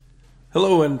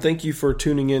Hello, and thank you for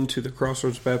tuning in to the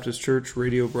Crossroads Baptist Church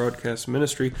radio broadcast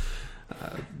ministry.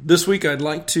 This week, I'd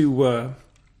like to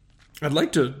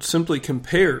simply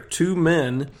compare two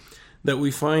men that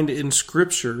we find in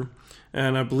Scripture,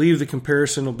 and I believe the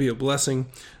comparison will be a blessing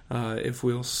if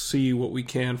we'll see what we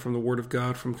can from the Word of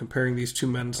God from comparing these two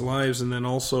men's lives, and then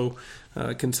also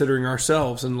considering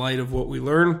ourselves in light of what we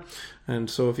learn. And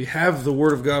so if you have the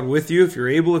Word of God with you, if you're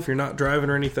able, if you're not driving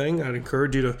or anything, I'd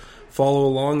encourage you to follow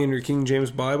along in your King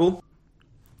James Bible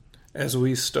as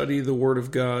we study the Word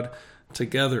of God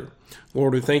together.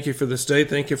 Lord, we thank you for this day.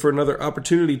 Thank you for another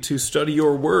opportunity to study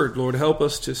your Word. Lord, help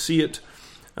us to see it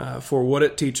for what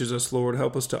it teaches us. Lord,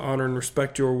 help us to honor and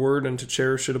respect your Word and to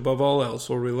cherish it above all else.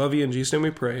 Lord, we love you. In Jesus' name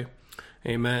we pray.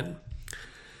 Amen.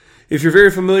 If you're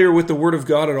very familiar with the Word of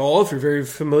God at all, if you're very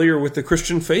familiar with the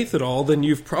Christian faith at all, then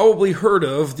you've probably heard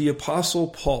of the Apostle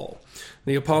Paul.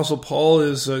 The Apostle Paul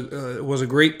was a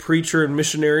great preacher and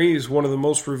missionary. He's one of the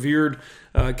most revered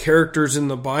characters in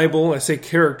the Bible. I say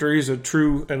character, he's a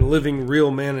true and living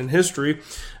real man in history.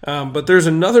 But there's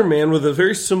another man with a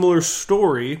very similar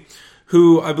story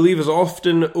who I believe is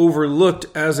often overlooked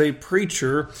as a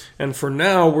preacher. And for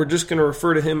now, we're just going to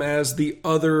refer to him as the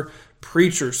other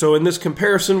preacher. So in this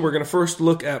comparison, we're going to first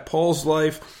look at Paul's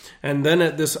life and then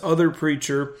at this other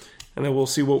preacher, and then we'll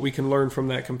see what we can learn from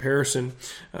that comparison.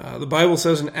 The Bible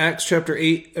says in Acts chapter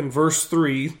 8 and verse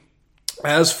 3,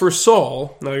 as for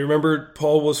Saul, now you remember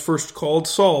Paul was first called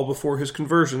Saul before his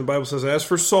conversion. The Bible says, as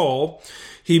for Saul,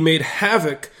 he made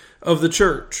havoc of the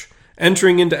church,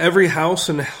 entering into every house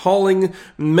and hauling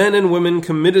men and women,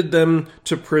 committed them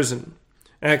to prison.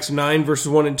 Acts 9 verses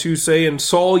 1 and 2 say, and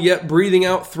Saul, yet breathing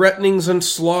out threatenings and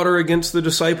slaughter against the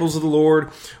disciples of the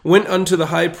Lord, went unto the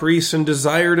high priest and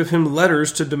desired of him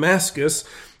letters to Damascus,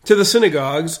 to the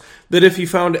synagogues, that if he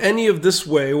found any of this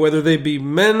way, whether they be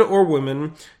men or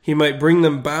women, he might bring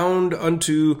them bound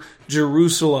unto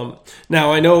Jerusalem.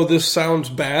 Now, I know this sounds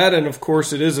bad, and of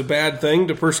course it is a bad thing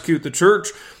to persecute the church,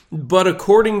 but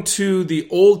according to the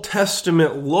Old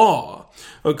Testament law,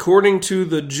 according to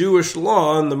the Jewish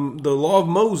law and the law of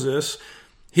Moses,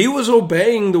 he was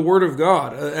obeying the Word of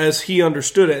God as he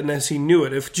understood it and as he knew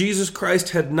it. If Jesus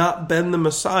Christ had not been the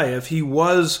Messiah, if he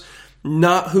was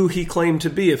not who he claimed to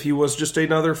be, if he was just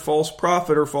another false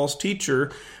prophet or false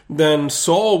teacher, then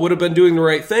Saul would have been doing the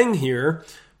right thing here.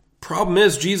 Problem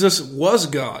is, Jesus was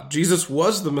God. Jesus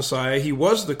was the Messiah. He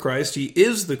was the Christ. He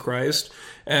is the Christ.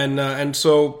 And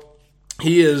so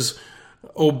he is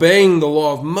obeying the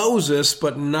law of Moses,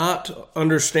 but not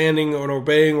understanding or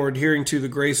obeying or adhering to the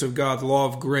grace of God, the law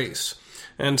of grace.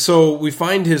 And so we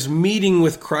find his meeting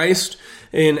with Christ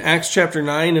in Acts chapter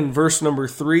 9 and verse number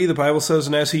 3. The Bible says,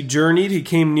 and as he journeyed, he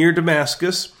came near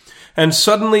Damascus, and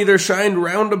suddenly there shined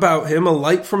round about him a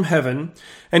light from heaven,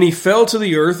 and he fell to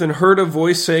the earth and heard a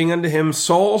voice saying unto him,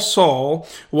 Saul, Saul,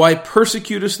 why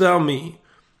persecutest thou me?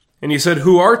 And he said,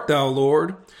 who art thou,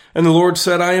 Lord? And the Lord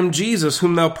said, I am Jesus,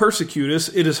 whom thou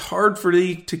persecutest. It is hard for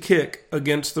thee to kick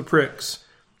against the pricks.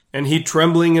 And he,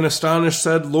 trembling and astonished,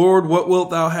 said, Lord, what wilt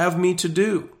thou have me to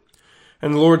do?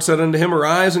 And the Lord said unto him,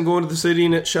 arise and go into the city,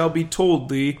 and it shall be told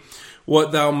thee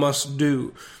what thou must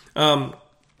do.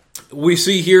 We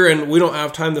see here, and we don't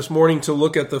have time this morning to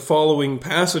look at the following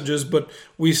passages, but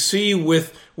we see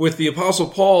with the Apostle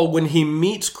Paul, when he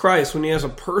meets Christ, when he has a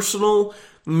personal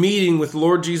meeting with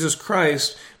Lord Jesus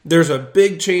Christ, there's a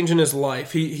big change in his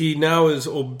life. He now is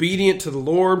obedient to the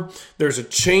Lord. There's a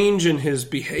change in his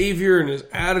behavior and his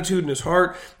attitude and his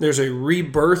heart. There's a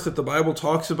rebirth that the Bible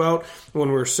talks about.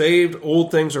 When we're saved, old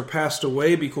things are passed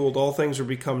away. Behold, all things are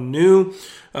become new.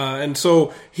 And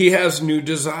so he has new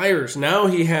desires. Now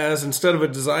he has, instead of a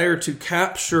desire to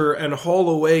capture and haul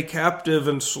away captive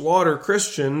and slaughter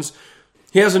Christians,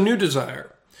 he has a new desire.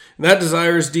 That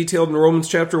desire is detailed in Romans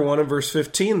chapter 1 and verse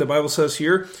 15. The Bible says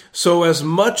here, so as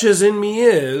much as in me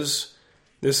is,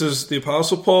 this is the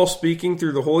Apostle Paul speaking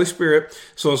through the Holy Spirit,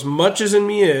 so as much as in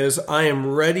me is, I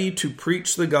am ready to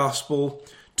preach the gospel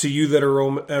to you that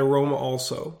are at Rome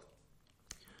also.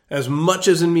 As much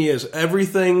as in me is,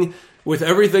 with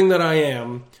everything that I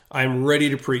am, I'm ready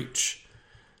to preach.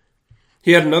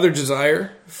 He had another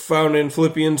desire found in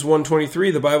Philippians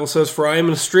 1:23. The Bible says, for I am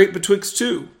in a strait betwixt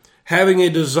two, having a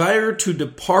desire to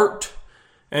depart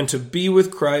and to be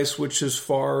with Christ, which is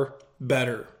far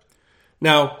better.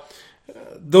 Now,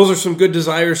 those are some good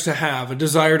desires to have. A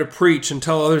desire to preach and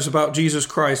tell others about Jesus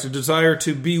Christ. A desire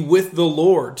to be with the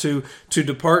Lord, to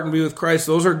depart and be with Christ.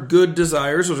 Those are good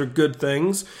desires. Those are good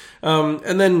things.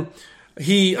 And then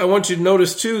I want you to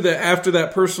notice too that after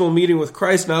that personal meeting with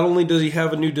Christ, not only does he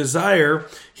have a new desire,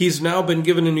 he's now been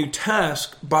given a new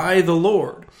task by the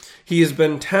Lord. He has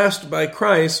been tasked by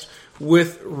Christ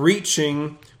with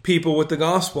reaching people with the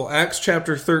gospel. Acts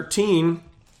chapter 13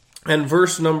 and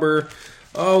verse number,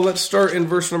 let's start in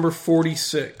verse number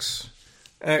 46.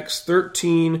 Acts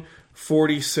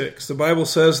 13:46. The Bible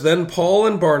says, "Then Paul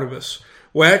and Barnabas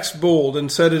waxed bold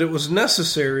and said that it was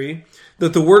necessary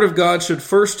that the word of God should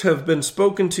first have been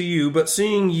spoken to you, but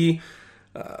seeing ye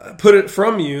put it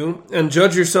from you, and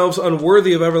judge yourselves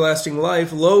unworthy of everlasting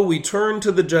life, lo, we turn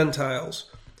to the Gentiles.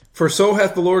 For so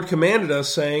hath the Lord commanded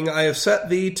us, saying, I have set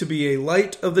thee to be a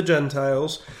light of the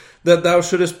Gentiles, that thou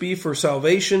shouldest be for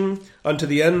salvation unto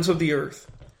the ends of the earth.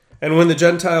 And when the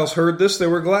Gentiles heard this, they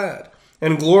were glad,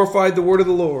 and glorified the word of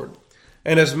the Lord.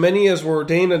 And as many as were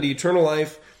ordained unto eternal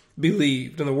life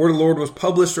believed. And the word of the Lord was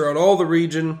published throughout all the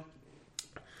region."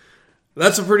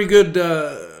 That's a pretty good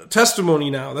testimony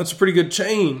now. That's a pretty good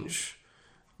change.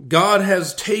 God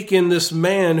has taken this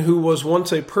man who was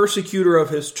once a persecutor of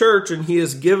his church, and he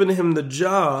has given him the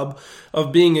job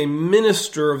of being a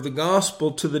minister of the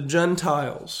gospel to the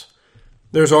Gentiles.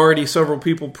 There's already several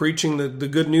people preaching the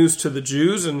good news to the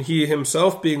Jews, and he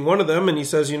himself being one of them, and he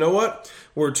says, you know what?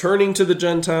 We're turning to the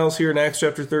Gentiles here in Acts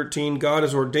chapter 13. God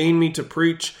has ordained me to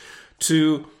preach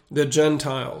to the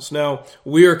Gentiles. Now,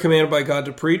 we are commanded by God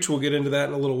to preach. We'll get into that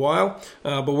in a little while.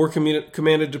 But we're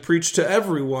commanded to preach to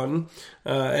everyone.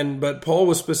 But Paul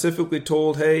was specifically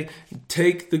told, hey,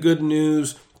 take the good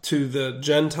news to the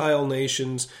Gentile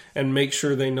nations and make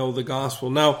sure they know the gospel.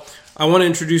 Now, I want to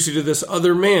introduce you to this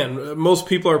other man. Most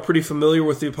people are pretty familiar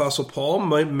with the Apostle Paul.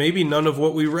 Maybe none of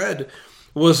what we read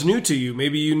was new to you.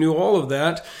 Maybe you knew all of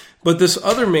that. But this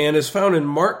other man is found in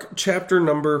Mark chapter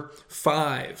number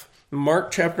 5.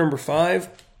 Mark chapter number 5.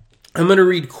 I'm going to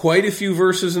read quite a few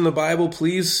verses in the Bible.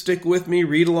 Please stick with me.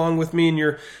 Read along with me in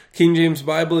your King James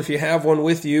Bible if you have one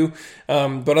with you.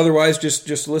 But otherwise,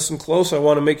 just listen close. I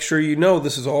want to make sure you know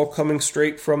this is all coming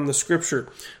straight from the Scripture.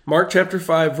 Mark chapter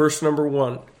 5, verse number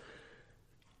 1.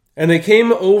 "And they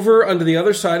came over unto the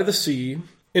other side of the sea,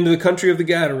 into the country of the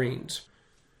Gadarenes.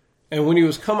 And when he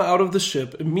was come out of the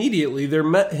ship, immediately there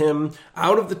met him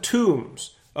out of the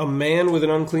tombs a man with an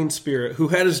unclean spirit, who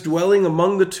had his dwelling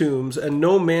among the tombs, and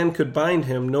no man could bind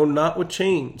him, no, not with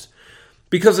chains,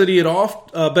 because that he had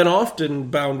been often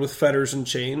bound with fetters and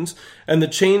chains, and the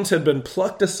chains had been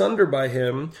plucked asunder by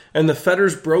him, and the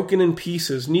fetters broken in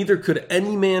pieces, neither could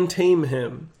any man tame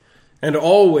him. And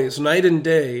always, night and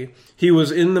day, he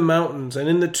was in the mountains and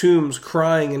in the tombs,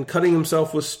 crying and cutting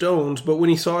himself with stones. But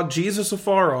when he saw Jesus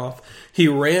afar off, he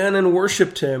ran and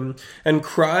worshipped him, and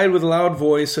cried with a loud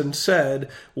voice, and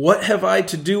said, What have I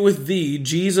to do with thee,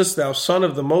 Jesus, thou Son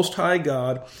of the Most High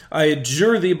God? I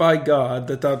adjure thee by God,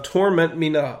 that thou torment me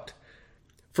not.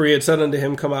 For he had said unto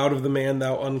him, Come out of the man,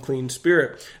 thou unclean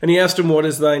spirit. And he asked him, What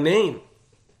is thy name?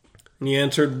 And he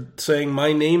answered, saying,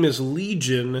 My name is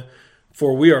Legion,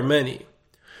 for we are many.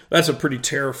 That's a pretty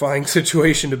terrifying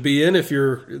situation to be in if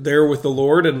you're there with the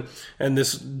Lord and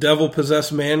this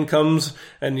devil-possessed man comes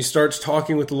and he starts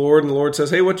talking with the Lord, and the Lord says,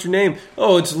 Hey, what's your name?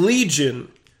 Oh, it's Legion,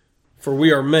 for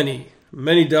we are many.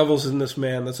 Many devils in this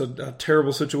man. That's a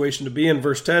terrible situation to be in.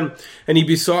 Verse 10, And he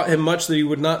besought him much that he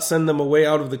would not send them away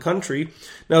out of the country.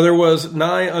 Now there was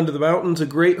nigh unto the mountains a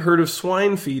great herd of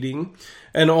swine feeding,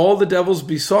 and all the devils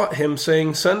besought him,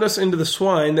 saying, Send us into the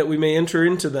swine, that we may enter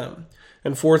into them.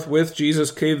 And forthwith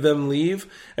Jesus gave them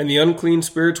leave, and the unclean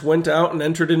spirits went out and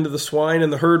entered into the swine,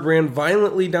 and the herd ran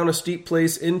violently down a steep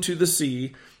place into the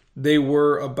sea. They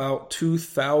were about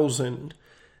 2,000,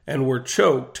 and were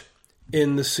choked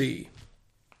in the sea.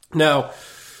 Now,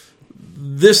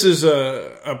 this is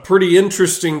a pretty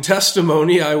interesting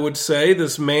testimony, I would say.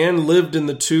 This man lived in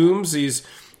the tombs. He's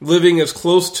living as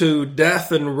close to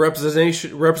death and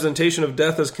representation of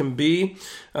death as can be.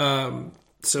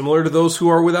 Similar to those who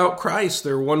are without Christ.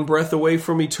 They're one breath away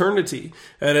from eternity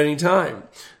at any time.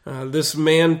 This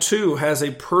man, too, has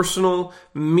a personal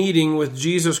meeting with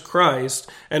Jesus Christ.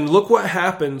 And look what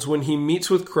happens when he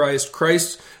meets with Christ.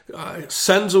 Christ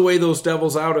sends away those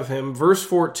devils out of him. Verse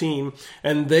 14,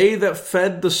 And they that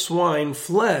fed the swine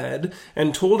fled,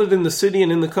 and told it in the city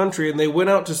and in the country, and they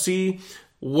went out to see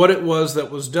what it was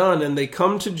that was done. And they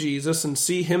come to Jesus and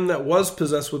see him that was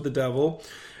possessed with the devil,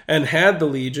 and had the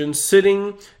legion,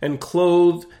 sitting and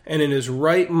clothed and in his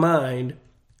right mind,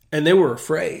 and they were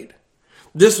afraid.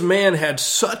 This man had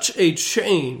such a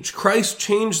change. Christ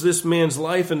changed this man's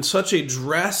life in such a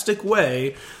drastic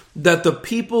way that the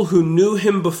people who knew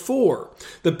him before,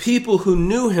 the people who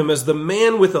knew him as the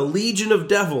man with a legion of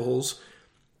devils,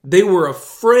 they were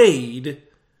afraid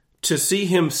to see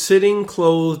him sitting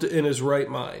clothed in his right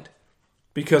mind,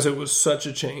 because it was such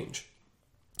a change.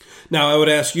 Now, I would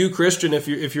ask you, Christian, if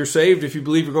you're saved, if you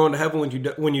believe you're going to heaven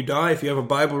when you die, if you have a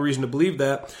Bible reason to believe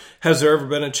that, has there ever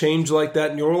been a change like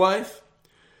that in your life?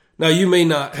 Now, you may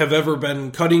not have ever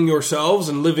been cutting yourselves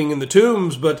and living in the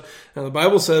tombs, but the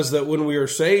Bible says that when we are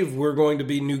saved, we're going to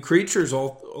be new creatures.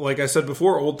 Like I said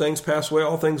before, old things pass away,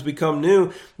 all things become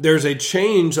new. There's a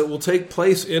change that will take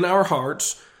place in our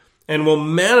hearts and will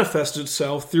manifest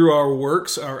itself through our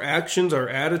works, our actions, our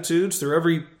attitudes, through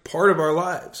every part of our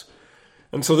lives.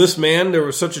 And so this man, there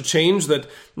was such a change that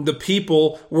the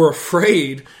people were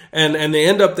afraid, and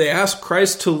they asked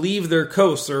Christ to leave their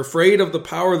coast. They're afraid of the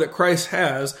power that Christ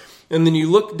has. And then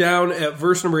you look down at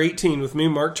verse number 18 with me,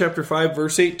 Mark chapter 5,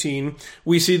 verse 18.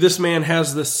 We see this man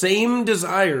has the same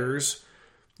desires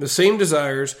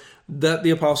that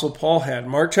the apostle Paul had.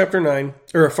 Mark chapter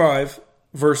 5,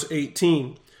 verse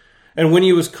 18. And when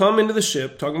he was come into the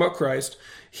ship, talking about Christ,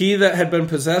 he that had been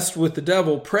possessed with the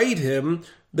devil prayed him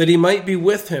that he might be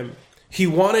with him. He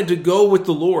wanted to go with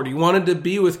the Lord. He wanted to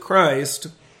be with Christ.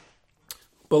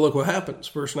 But look what happens.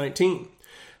 Verse 19.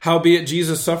 Howbeit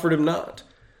Jesus suffered him not,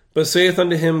 but saith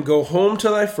unto him, Go home to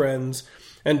thy friends,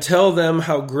 and tell them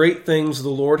how great things the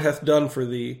Lord hath done for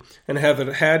thee, and hath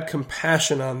had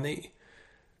compassion on thee.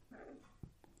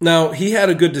 Now, he had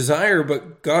a good desire,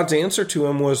 but God's answer to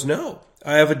him was, No,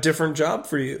 I have a different job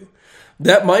for you.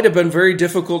 That might have been very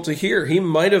difficult to hear. He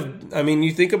might have,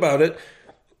 you think about it,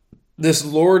 this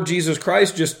Lord Jesus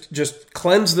Christ just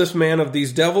cleansed this man of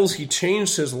these devils. He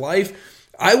changed his life.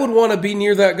 I would want to be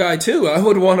near that guy too. I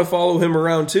would want to follow him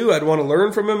around too. I'd want to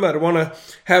learn from him. I'd want to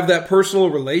have that personal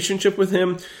relationship with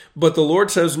him. But the Lord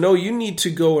says, no, you need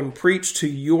to go and preach to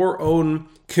your own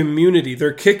community.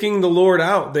 They're kicking the Lord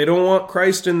out. They don't want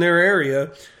Christ in their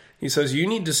area. He says, you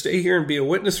need to stay here and be a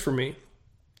witness for me.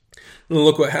 And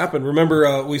look what happened.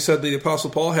 Remember, we said the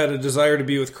Apostle Paul had a desire to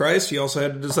be with Christ. He also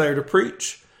had a desire to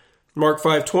preach. Mark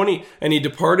 5:20, and he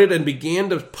departed and began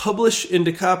to publish in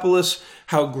Decapolis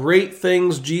how great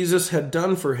things Jesus had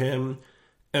done for him,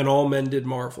 and all men did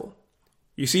marvel.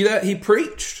 You see that? He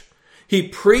preached. He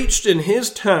preached in his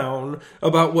town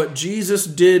about what Jesus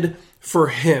did for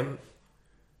him.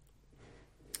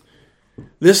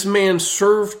 This man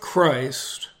served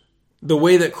Christ the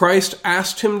way that Christ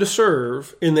asked him to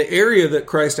serve, in the area that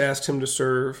Christ asked him to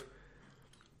serve,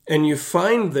 and you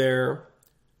find there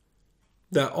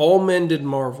that all men did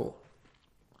marvel.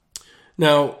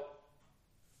 Now,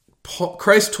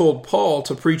 Christ told Paul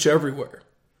to preach everywhere.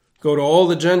 Go to all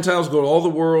the Gentiles, go to all the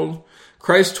world.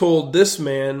 Christ told this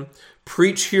man,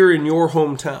 preach here in your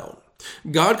hometown.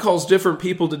 God calls different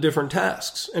people to different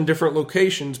tasks and different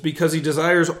locations because he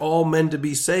desires all men to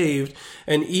be saved,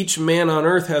 and each man on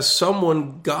earth has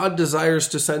someone God desires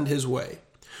to send his way.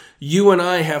 You and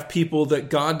I have people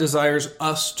that God desires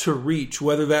us to reach,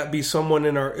 whether that be someone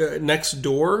in our next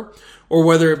door or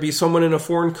whether it be someone in a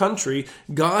foreign country.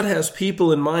 God has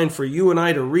people in mind for you and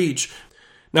I to reach.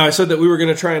 Now, I said that we were going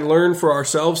to try and learn for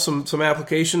ourselves some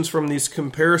applications from this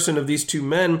comparison of these two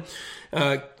men.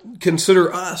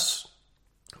 Consider us.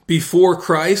 Before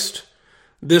Christ,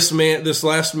 this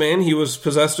last man, he was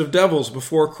possessed of devils.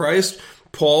 Before Christ,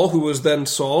 Paul, who was then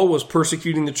Saul, was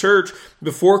persecuting the church.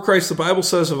 Before Christ, the Bible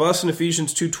says of us in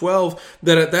Ephesians 2:12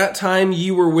 that at that time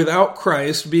ye were without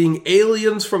Christ, being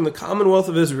aliens from the commonwealth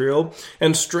of Israel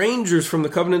and strangers from the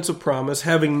covenants of promise,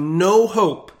 having no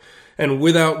hope and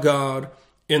without God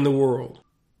in the world.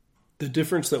 The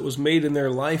difference that was made in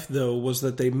their life, though, was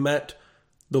that they met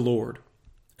the Lord.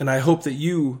 And I hope that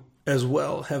you as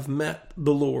well have met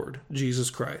the Lord Jesus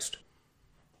Christ.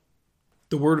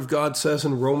 The Word of God says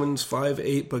in Romans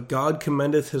 5:8, But God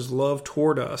commendeth his love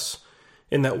toward us,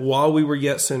 in that while we were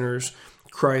yet sinners,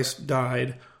 Christ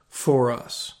died for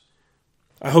us.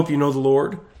 I hope you know the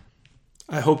Lord.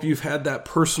 I hope you've had that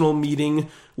personal meeting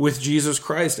with Jesus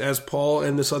Christ, as Paul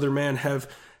and this other man have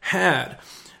had.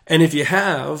 And if you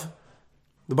have,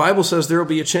 the Bible says there will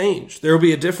be a change. There will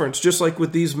be a difference. Just like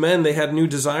with these men, they had new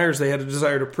desires. They had a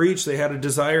desire to preach. They had a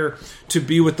desire to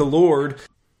be with the Lord.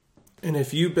 And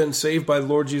if you've been saved by the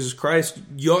Lord Jesus Christ,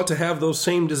 you ought to have those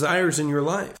same desires in your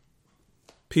life.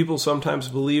 People sometimes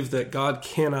believe that God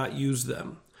cannot use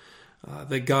them,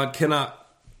 that God cannot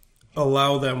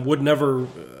allow them, would never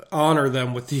honor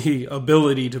them with the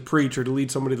ability to preach or to lead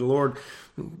somebody to the Lord.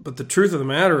 But the truth of the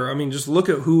matter, just look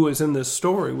at who is in this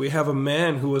story. We have a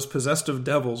man who was possessed of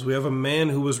devils. We have a man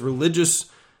who was religious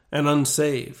and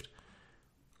unsaved.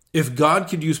 If God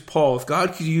could use Paul, if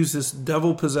God could use this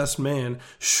devil-possessed man,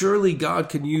 surely God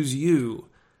can use you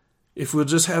if we'll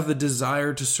just have the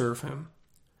desire to serve him.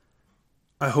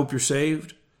 I hope you're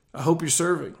saved. I hope you're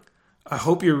serving. I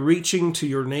hope you're reaching to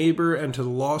your neighbor and to the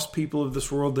lost people of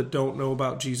this world that don't know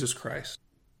about Jesus Christ.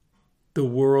 The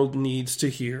world needs to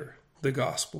hear the gospel.